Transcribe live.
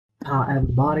Hi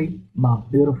everybody, my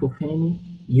beautiful family,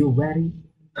 you ready?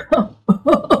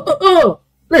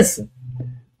 Listen,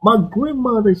 my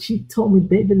grandmother, she told me,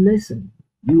 baby, listen,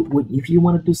 if you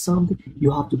want to do something,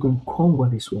 you have to go and conquer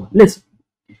this one. Listen,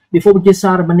 before we get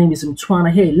started, my name is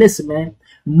Mntwana. Hey, listen, man,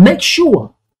 make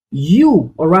sure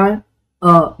you, all right,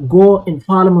 go and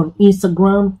follow me on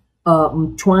Instagram,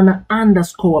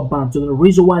 Mntwana_Wabantu. The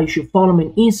reason why you should follow me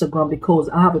on Instagram because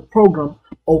I have a program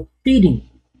of feeding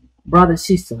brother,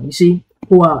 sister, you see,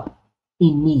 who are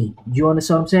in need. Do you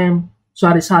understand what I'm saying? So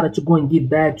I decided to go and give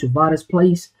back to various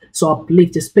places. So I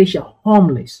uplift especially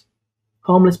homeless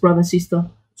brother and sister.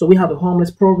 So we have a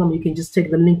homeless program. You can just take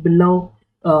the link below.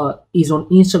 Is on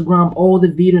Instagram. All the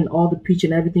video and all the picture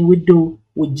and everything we do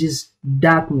with just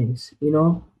documents, you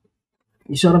know.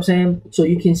 You see what I'm saying? So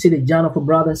you can see the journey for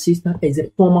brother and sister. As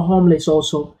a former homeless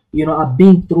also, you know, I've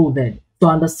been through that. So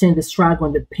I understand the struggle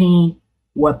and the pain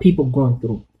what people going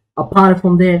through. Apart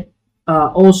from that,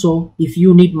 also, if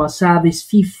you need my service,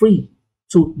 feel free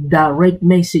to direct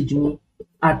message me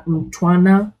at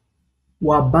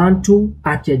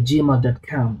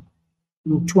mntwanawabantu@gmail.com.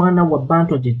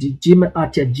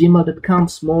 mntwanawabantu@gmail.com,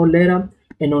 small letter,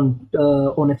 and on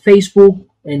a Facebook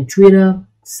and Twitter,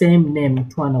 same name,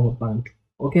 Mntwana Wabantu.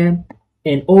 Okay,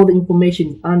 and all the information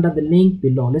is under the link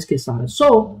below. Let's get started.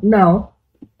 So now,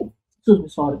 excuse me,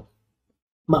 sorry,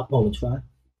 my apologies, right?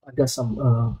 I got some,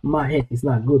 my head is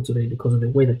not good today because of the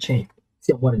weather change.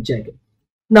 See, I'm wearing a jacket.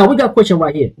 Now, we got a question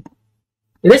right here.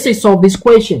 Let's say solve this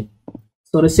question.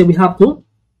 So let's say we have to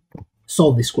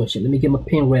solve this question. Let me get my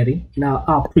pen ready. Now,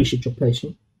 I appreciate your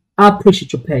patience. I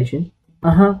appreciate your patience.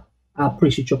 I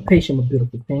appreciate your patience, my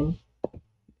beautiful thing.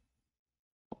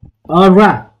 All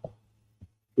right.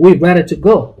 We're ready to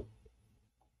go.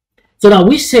 So now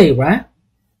we say, right?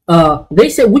 They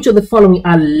say which of the following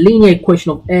are linear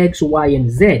equation of x, y,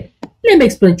 and z. Let me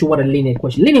explain to you what a linear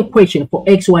equation. Linear equation for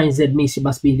x, y, and z means it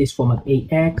must be in this format: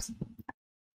 ax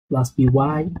plus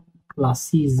by plus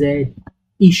cz.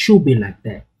 It should be like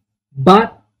that,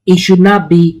 but it should not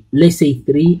be, let's say,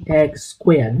 3x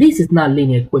squared. This is not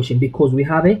linear equation because we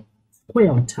have a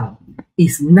square on top.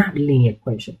 It's not linear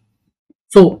equation.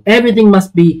 So everything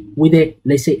must be with a,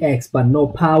 let's say, x, but no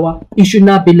power. It should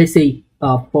not be, let's say,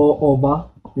 4 over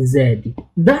z.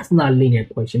 That's not linear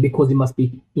equation because it must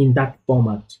be in that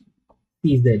format.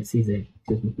 Cz, excuse me,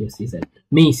 yes, cz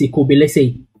means it could be, let's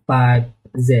say,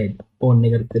 5z or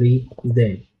negative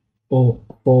 3z or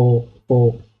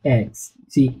 4x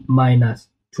minus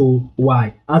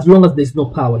 2y, as long as there's no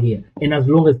power here and as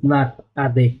long as it's not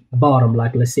at the bottom,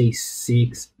 like let's say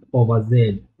 6 over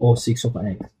z or 6 over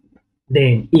x.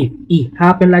 Then if it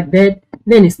happen like that,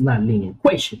 then it's not linear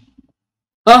equation.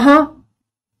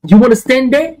 You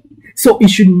understand that? So it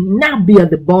should not be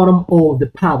at the bottom of the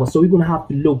power. So we're going to have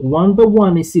to look one by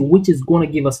one and see which is going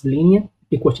to give us linear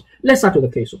equation. Let's start with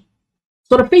the first one.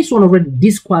 So the first one already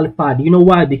disqualified. You know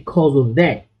why? Because of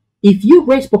that. If you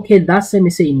reciprocate that same,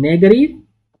 say negative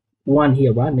 1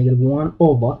 here, right? Negative 1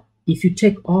 over. If you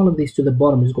take all of this to the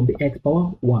bottom, it's going to be x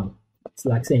power 1. It's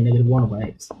like saying negative 1 over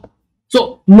x.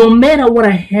 So no matter what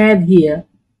I have here,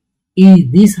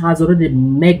 this has already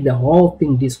make the whole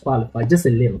thing disqualified. Just a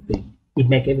little thing, it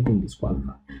make everything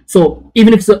disqualified. So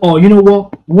even if it's, oh, you know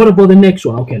what about the next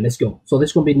one? Okay, let's go. So this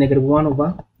is going to be negative 1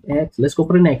 over x. Let's go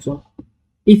for the next one.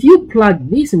 If you plug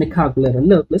this in the calculator,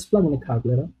 look, let's plug in the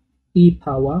calculator. E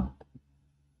power.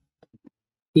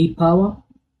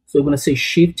 So we're going to say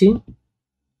shifting.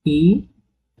 E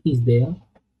is there.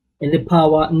 And the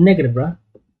power negative, right?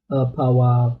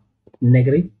 Power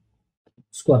negative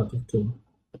square root of 2.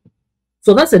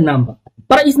 So that's a number,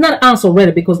 but it's not answer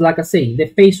already because, like I say, the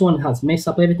first one has messed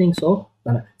up everything. So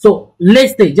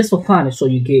let's say just for fun, so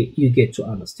you get to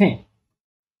understand.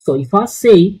 So if I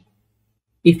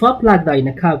plug that in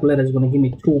a calculator, it's going to give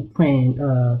me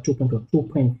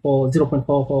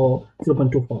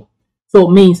 0.24. So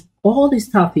it means all this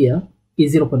stuff here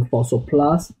is 0.4. So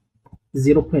plus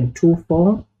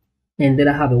 0.24, and then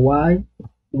I have a y.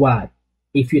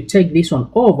 If you take this one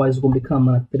over, it's going to become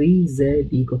a 3z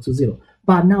equal to 0.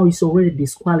 But now it's already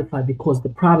disqualified because the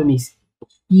problem is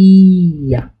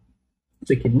here.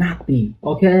 So it cannot be.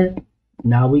 Okay.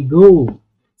 Now we go.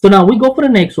 So now we go for the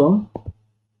next one.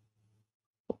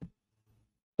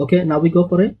 Okay. Now we go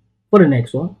for the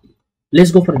next one.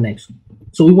 Let's go for the next one.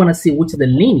 So we want to see which is the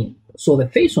linear. So the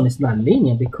first one is not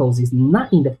linear because it's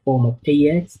not in the form of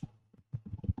ax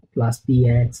plus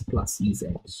bx plus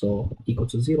cz. So equal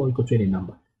to 0, equal to any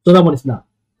number. So that one is not.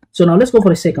 So now let's go for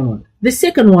the second one. The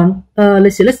second one,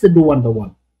 let's do one by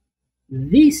one.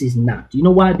 This is not. You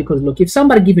know why? Because look, if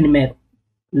somebody given me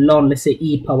ln, let's say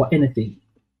e power anything,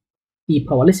 e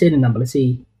power, let's say any number, let's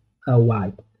say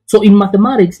y. So in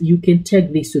mathematics, you can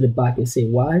take this to the back and say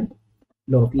y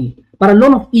ln of e. But a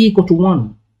ln of e equal to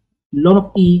 1. Ln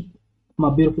of e, my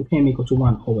beautiful thing, equal to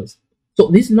 1 always. So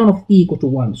this ln of e equal to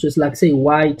 1. So it's like say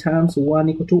y times 1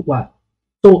 equal to y.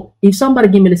 So if somebody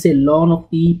give me, let's say, ln of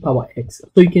e power x,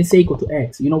 so you can say equal to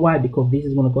x. You know why? Because this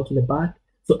is going to go to the back.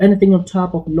 So anything on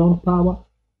top of ln power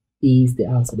is the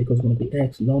answer, because it's going to be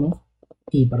x ln of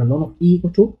e. But a ln of e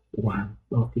equal to 1.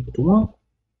 Ln of e equal to 1.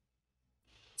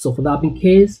 So for that being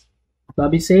case, that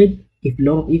being said, if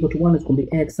ln of e equal to 1, it's going to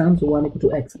be x times 1 equal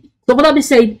to x. So for that being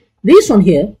said, this one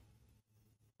here,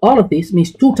 all of this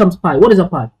means 2 times pi. What is a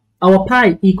pi? Our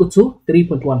pi equal to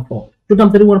 3.14. 2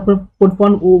 times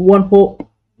 3.14.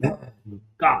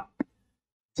 God.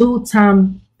 2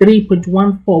 times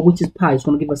 3.14, which is pi, is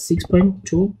going to give us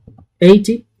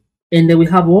 6.280. And then we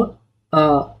have what?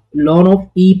 Ln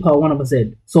of e power 1 over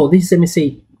z. So this is, let me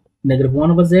say, negative 1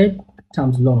 over z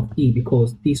times ln of e,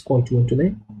 because this going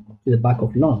to the back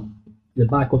of ln, the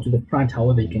back or to the front,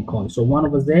 however you can call it. So 1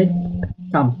 over z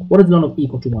times, what is ln of e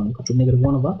equal to 1? Equal to negative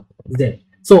 1 over z.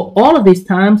 So all of these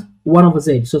times 1 over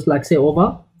z. So it's like say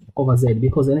over z,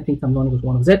 because anything times 1 equals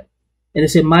 1 over z. And they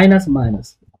say minus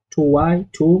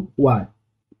 2y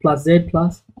plus z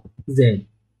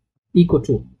equal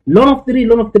to ln of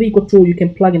 3 equal to, you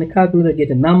can plug in the calculator, get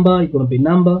a number, it's going to be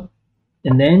number,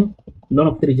 and then ln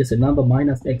of 3 just a number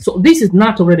minus x. So this is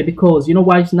not already, because you know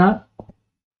why it's not?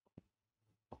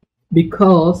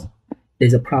 Because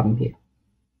there's a problem here.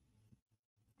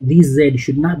 This z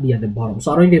should not be at the bottom,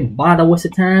 so I don't even bother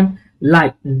wasting time.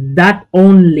 Like, that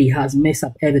only has messed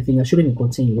up everything. I shouldn't even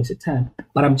continue wasting time,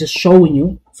 but I'm just showing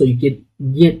you so you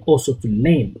get also to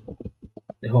learn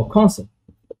the whole concept.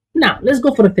 Now let's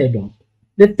go for the third one.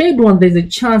 The third one, there's a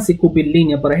chance it could be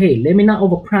linear, but hey, let me not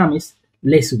overpromise.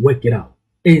 Let's work it out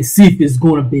and see if it's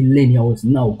gonna be linear or it's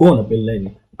not gonna be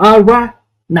linear. All right,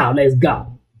 now let's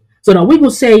go. So now we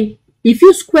will say, if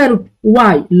you square root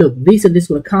y, look, this and this is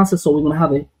gonna cancel, so we're gonna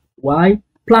have a y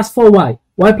plus 4y.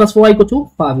 Y plus 4y equal to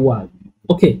 5y.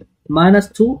 Okay, minus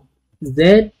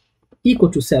 2z equal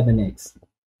to 7x.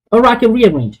 Or I can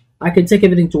rearrange. I can take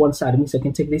everything to one side. It means I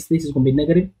can take this. This is going to be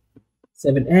negative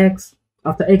 7x.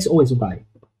 After x, always y.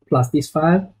 Plus this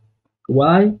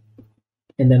 5y.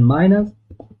 And then minus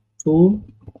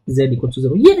 2z equal to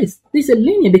 0. Yes, this is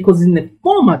linear because it's in the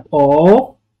format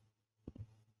of...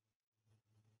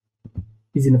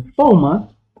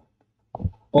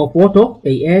 what? Of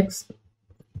ax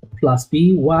plus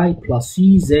by plus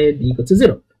cz equal to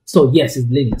 0. So yes, it's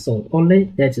linear. So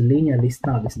only that's linear. This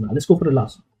not. Let's go for the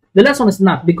last one. The last one is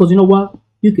not, because you know what?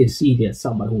 You can see there's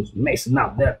somebody who's messing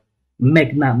up there.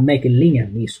 Not make it linear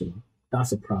this one.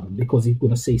 That's a problem, because it's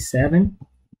gonna say 7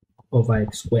 over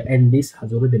x squared, and this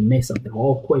has already messed up the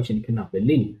whole equation. It cannot be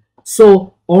linear.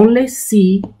 So only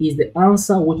C is the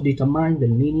answer which determines the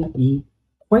linear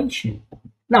equation.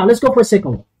 Now let's go for a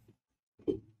second one.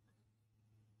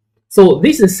 So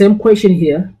this is the same question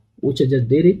here, which I just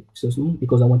did it, so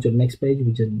because I went to the next page.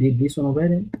 We just did this one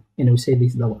already, and we say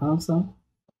this is our answer.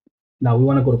 Now we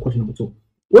want to go to question number 2.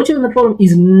 Which of the problem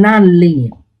is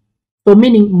non-linear? So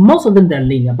meaning most of them they're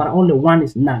linear, but only one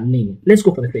is not linear. Let's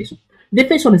go for the first one. The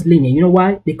first one is linear. You know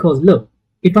why? Because look,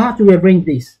 if I have to rearrange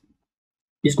this,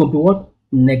 it's going to be what?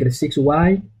 Negative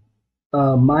 6y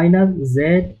minus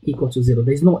z equal to 0.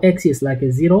 There's no x here, it's like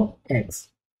a 0x.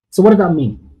 So what does that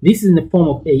mean? This is in the form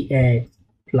of ax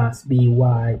plus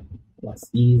by plus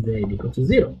ez equal to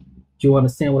 0. Do you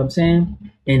understand what I'm saying?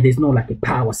 And there's no like a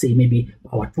power, say maybe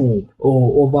power 2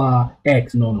 or over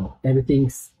x. No.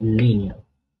 Everything's linear.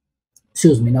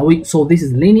 Excuse me. Now so this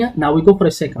is linear. Now we go for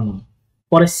the second one.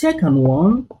 For the second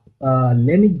one,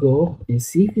 let me go and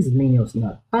see if it's linear or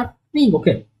not. I think,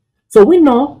 okay. So we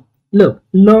know, look,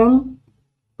 ln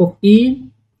of e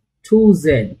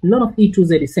 2z. Ln of e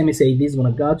 2z is same as say this is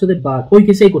gonna go to the back, or you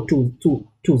can say equal to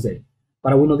 2z.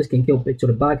 But we know this can go back to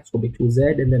the back. It's gonna be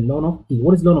 2z, and then ln of e.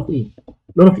 What is ln of e?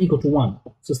 Ln of e equal to 1.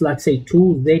 So it's like say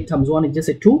 2z times 1 is just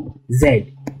a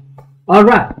 2z. All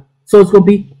right. So it's gonna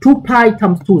be 2 pi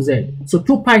times 2z. So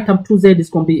 2 pi times 2z is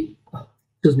gonna be,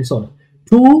 excuse me, sorry,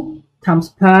 2 times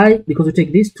pi, because we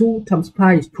take this 2 times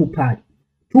pi is 2 pi.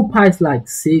 2 pi is like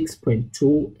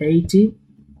 6.280,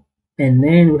 and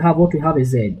then we have what we have is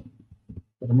z.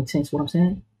 Does that make sense what I'm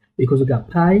saying? Because we got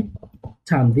pi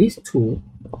times this 2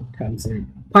 times z.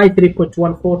 Pi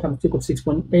 3.14 times 2 equals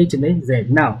 6.8, and then z.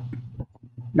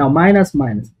 Now minus.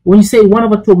 When you say 1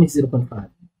 over 2 means 0.5.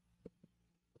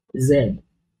 Z.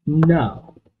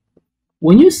 Now,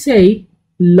 when you say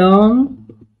ln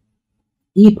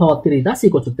e power 3, that's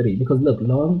equal to 3, because look,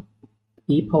 ln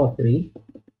e power 3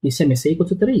 is same as equal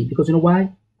to 3, because you know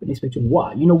why? With respect to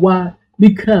y. You know why?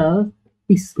 Because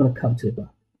this is going to come to the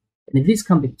back. And if this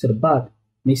comes to the back,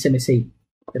 me say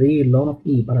 3 ln of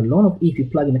e. But a ln of e, if you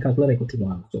plug in the calculator, equal to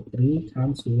 1. So 3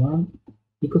 times 1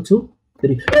 equal to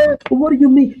 3. What do you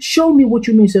mean? Show me what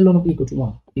you mean say ln of e equal to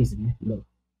 1. Easy, man. Look.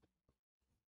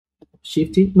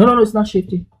 Shifty. No, it's not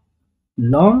shifty.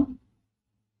 Ln,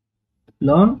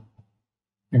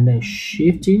 and then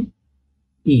shifting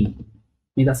e. I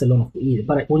mean, that's a ln of e.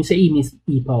 But when you say e, it means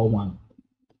e power 1.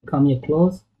 Come here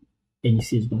close, and you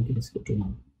see it's going to give us equal to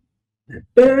 1.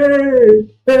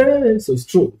 So it's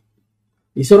true.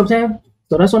 You see what I'm saying?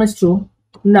 So that's one is true.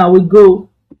 Now we go.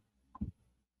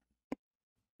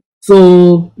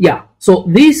 So yeah. So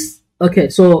this, okay.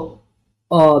 So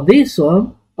this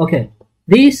one, okay.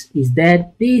 This is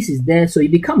that. This is that. So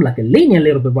it become like a linear a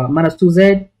little bit, right? Minus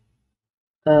 2z.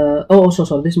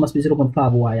 So this must be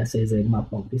 0.5 y. I say z. My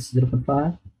fault. This is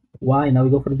 0.5 y. Now we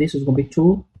go for this. Is going to be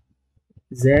 2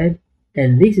 z,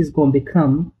 and this is going to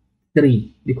become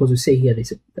 3 because we say here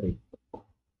this is 3.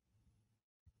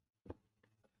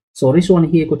 So this one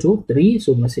here equal to 3.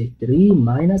 So we're going to say 3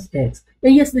 minus x.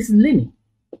 And yes, this is linear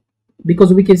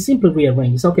because we can simply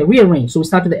rearrange. It's okay, rearrange. So we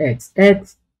start with the x.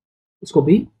 X is going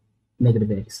to be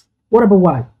negative x. What about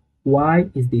y? Y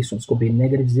is this one. It's going to be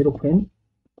negative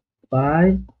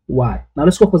 0.5 y. Now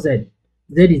let's go for z.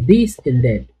 Z is this and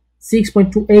that.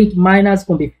 6.28 minus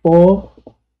going to be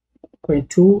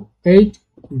 4.28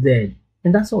 z.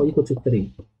 And that's all equal to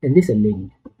 3. And this is linear.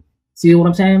 See what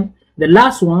I'm saying? The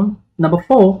last one, number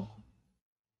 4.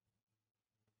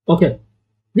 Okay.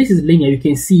 This is linear. You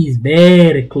can see it's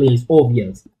very clear. It's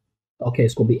obvious. Okay,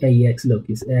 it's going to be ax. Look,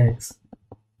 it's x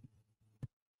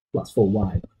plus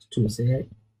 4y. 2z.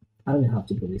 I don't have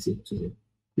to do this equal to 0.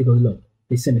 Because look,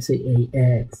 they send say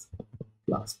ax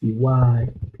plus by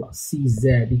plus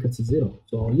cz equal to 0.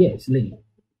 So yeah, it's linear.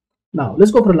 Now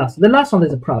let's go for the last. The last one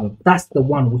is a problem. That's the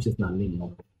one which is not linear.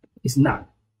 It's not.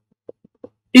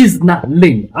 It's not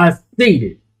linear. I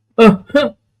stated.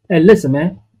 Hey, listen,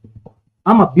 man.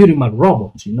 I'm building my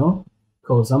robot, you know,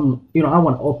 because I'm, you know, I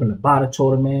want to open a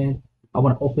laboratory, man. I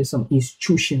want to open some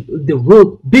institution, the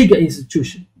real bigger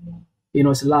institution. You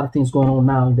know, it's a lot of things going on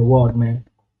now in the world, man.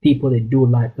 People that do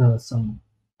like some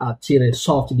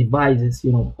soft devices,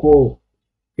 you know, go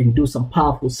and do some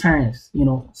powerful science, you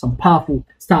know, some powerful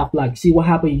stuff like see what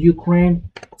happened in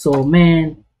Ukraine. So,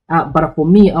 man, but for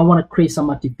me, I want to create some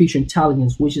artificial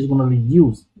intelligence which is going to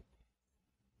reduce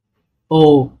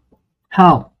or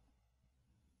how,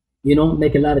 you know,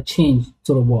 make a lot of change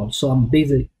to the world. So I'm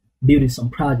busy building some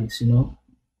projects, you know.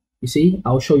 You see,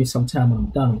 I'll show you sometime when I'm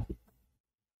done with it.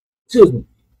 Excuse me.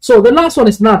 So the last one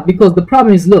is not, because the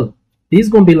problem is, look, this is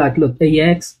going to be like, look,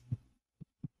 ax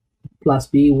plus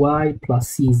by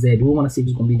plus cz. We want to see if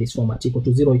it's going to be this format, equal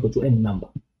to 0, equal to any number.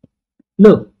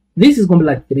 Look, this is going to be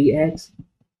like 3x,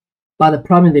 but the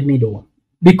problem in the middle one,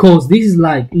 because this is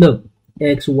like, look,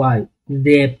 x, y,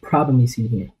 the problem is in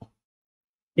here.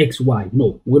 X, y,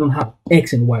 no, we don't have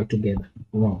x and y together.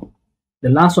 Wrong. The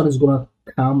last one is going to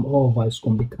come over, it's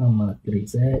going to become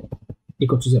 3z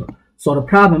equal to 0. So the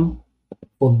problem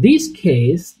for this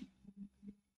case,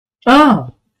 yeah,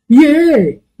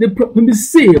 the problem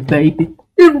is here, baby.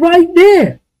 It's right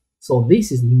there. So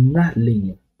this is not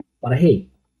linear. But hey,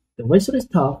 the rest of the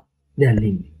stuff, they're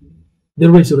linear.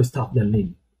 The rest of the stuff, they're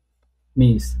linear.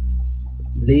 Means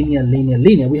linear, linear,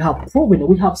 linear. We have proven it.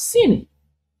 We have seen it.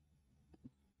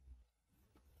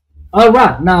 All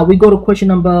right. Now we go to question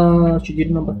number, should you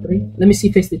do number 3? Let me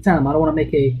see first the time. I don't want to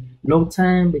make a long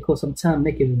time because sometimes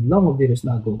making longer videos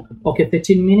not good. Okay,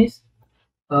 13 minutes.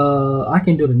 I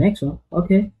can do the next one.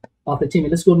 Okay. 13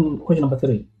 minutes. Let's go to question number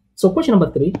 3. So question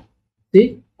number 3.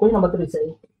 See? Question number 3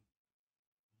 say.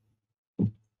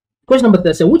 Question number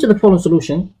 3 say, which of the following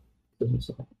solution?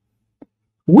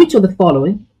 Which of the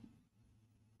following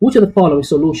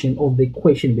solution of the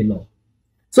equation below?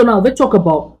 So now let's talk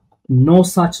about no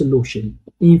such solution,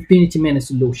 infinity minus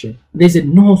solution. There's a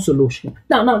no solution.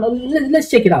 Now, let's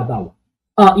check it out that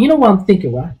one. You know what I'm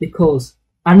thinking, right? Because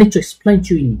I need to explain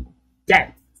to you in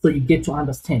depth so you get to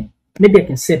understand. Maybe I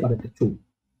can separate the two.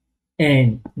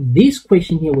 And this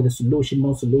question here with a solution,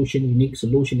 no solution, unique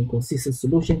solution, inconsistent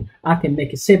solution, I can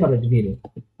make a separate video.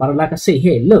 But like I say,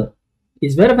 hey, look,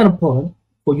 it's very, very important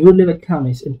for you to leave a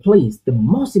comments. And please, the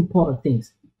most important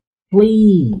things,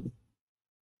 please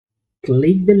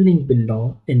click the link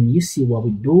below and you see what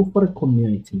we do for the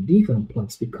community in different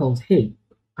places, because hey,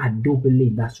 I do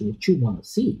believe that's what you want to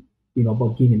see, you know,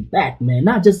 about giving back, man.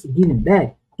 Not just giving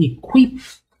back, equip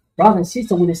brothers and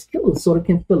sisters with the skills so they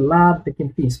can feel loved, they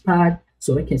can feel inspired,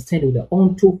 so they can stand with their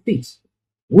own 2 feet.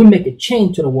 We make a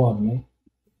change to the world, man.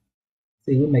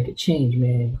 See, we make a change,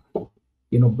 man.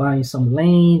 You know, buying some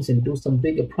lanes and do some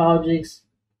bigger projects,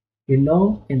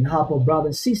 and help our brother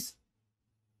and sister,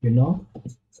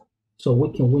 so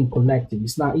we can win collective.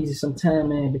 It's not easy sometimes,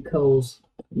 man, because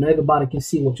not everybody can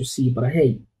see what you see. But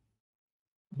hey,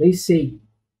 they say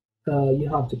you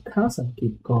have to constantly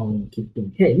keep going and keep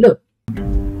doing. Hey, look.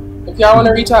 If y'all want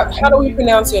to reach out, how do we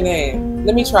pronounce your name?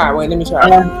 Let me try. Wait, let me try.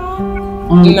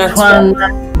 Mntwana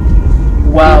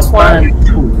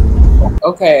Wabantu.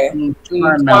 Okay.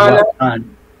 Mntwana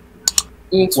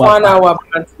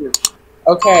Wabantu.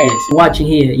 Okay. Yes, watching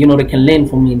here, they can learn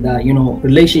from me that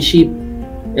relationship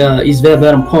is very,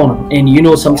 very important.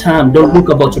 And sometimes don't look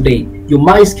about today. You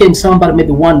might scam somebody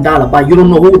maybe $1, but you don't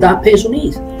know who that person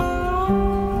is.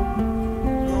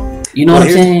 You know what I'm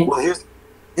saying? Well,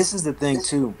 this is the thing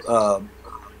too,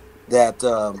 that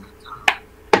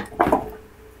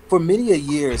for many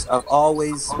years I've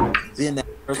always been that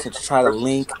person to try to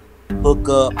link, hook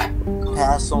up,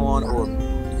 pass on, or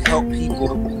help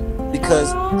people,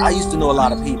 because I used to know a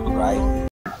lot of people, right?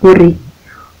 Everyone,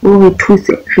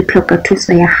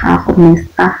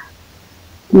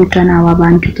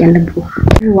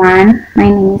 my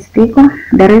name is Pico.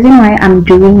 The reason why I'm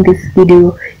doing this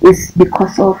video is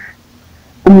because of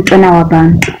Mntwana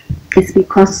Wabantu. It's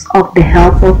because of the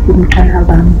help of Mntwana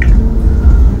Wabantu.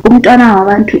 Mntwana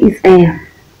Wabantu is a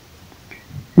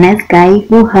nice guy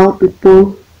who helps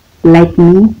people like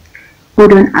me who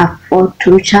don't afford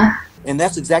torture. And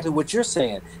that's exactly what you're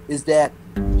saying, is that,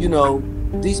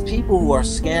 these people who are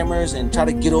scammers and try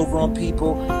to get over on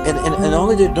people, and all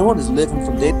they're doing is living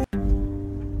from day.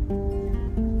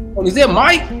 Oh, is that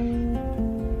Mike?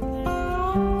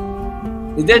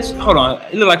 Is that, hold on,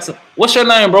 it look like some, what's your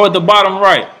name, bro, at the bottom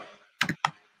right?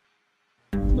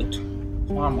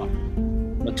 Mntwana.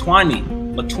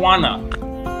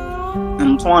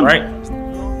 Right?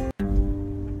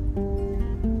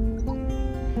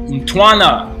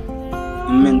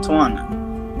 Mntwana.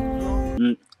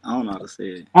 I don't know how to say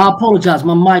it. I apologize.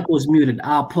 My mic was muted.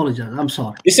 I apologize. I'm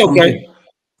sorry. It's okay.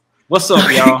 What's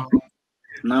up, y'all?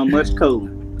 Not much cool.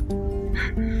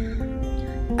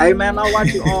 Hey, man, I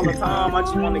watch you all the time. I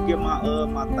just want to give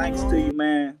my thanks to you,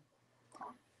 man.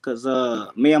 Cause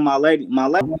me and my lady.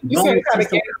 You said it kind of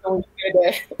gangster when you said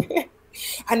that.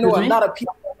 I know a lot of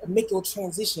people make your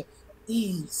transition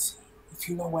easy, if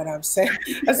you know what I'm saying.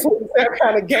 That's what you said,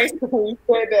 kind of gangster when you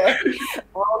said that.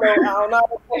 I don't know.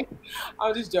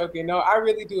 I'm just joking. No, I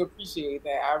really do appreciate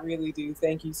that. I really do.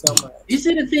 Thank you so much. You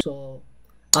see the thing? So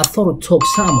I thought to talk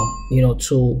some,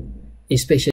 to especially.